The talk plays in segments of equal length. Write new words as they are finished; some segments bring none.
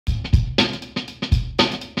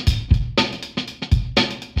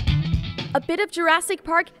A bit of Jurassic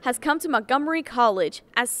Park has come to Montgomery College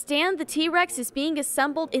as Stan the T-Rex is being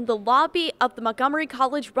assembled in the lobby of the Montgomery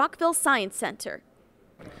College Rockville Science Center.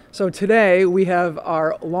 So today we have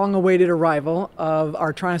our long-awaited arrival of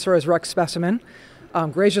our Tyrannosaurus Rex specimen,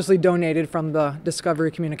 graciously donated from the Discovery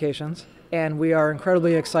Communications, and we are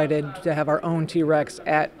incredibly excited to have our own T-Rex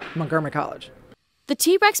at Montgomery College. The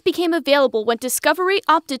T-Rex became available when Discovery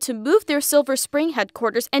opted to move their Silver Spring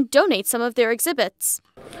headquarters and donate some of their exhibits.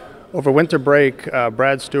 Over winter break,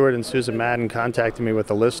 Brad Stewart and Susan Madden contacted me with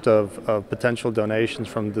a list of potential donations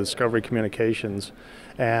from Discovery Communications,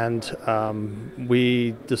 and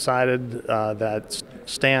we decided that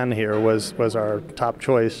Stan here was our top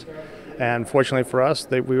choice. And fortunately for us,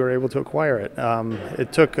 we were able to acquire it.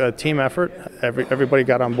 It took a team effort. Everybody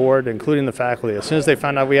got on board, including the faculty. As soon as they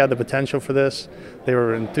found out we had the potential for this, they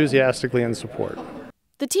were enthusiastically in support.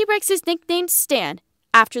 The T-Rex is nicknamed Stan,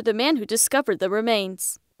 after the man who discovered the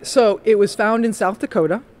remains. So it was found in South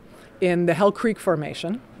Dakota in the Hell Creek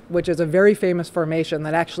Formation, which is a very famous formation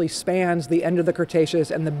that actually spans the end of the Cretaceous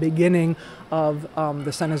and the beginning of the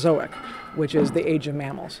Cenozoic, which is the age of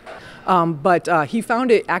mammals. But he found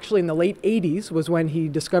it actually in the late 80s was when he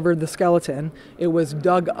discovered the skeleton. It was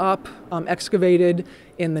dug up, excavated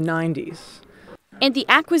in the 90s. And the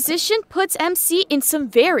acquisition puts MC in some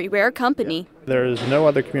very rare company. There is no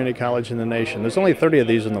other community college in the nation. There's only 30 of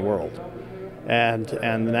these in the world. And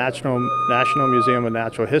the National Museum of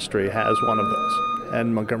Natural History has one of those.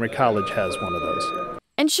 And Montgomery College has one of those.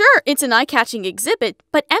 And sure, it's an eye-catching exhibit,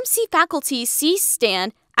 but MC faculty see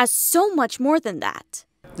Stan as so much more than that.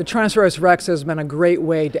 The Tyrannosaurus Rex has been a great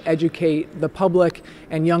way to educate the public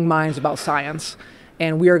and young minds about science.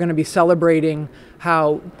 And we are going to be celebrating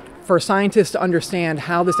how, for scientists to understand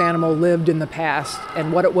how this animal lived in the past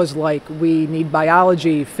and what it was like, we need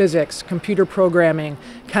biology, physics, computer programming,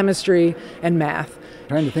 chemistry, and math.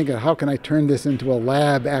 Trying to think of how can I turn this into a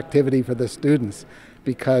lab activity for the students,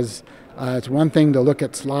 because it's one thing to look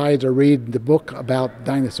at slides or read the book about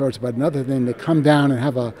dinosaurs, but another thing to come down and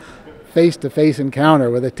have a face-to-face encounter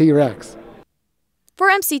with a T-Rex. For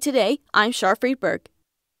MC Today, I'm Char Freedberg.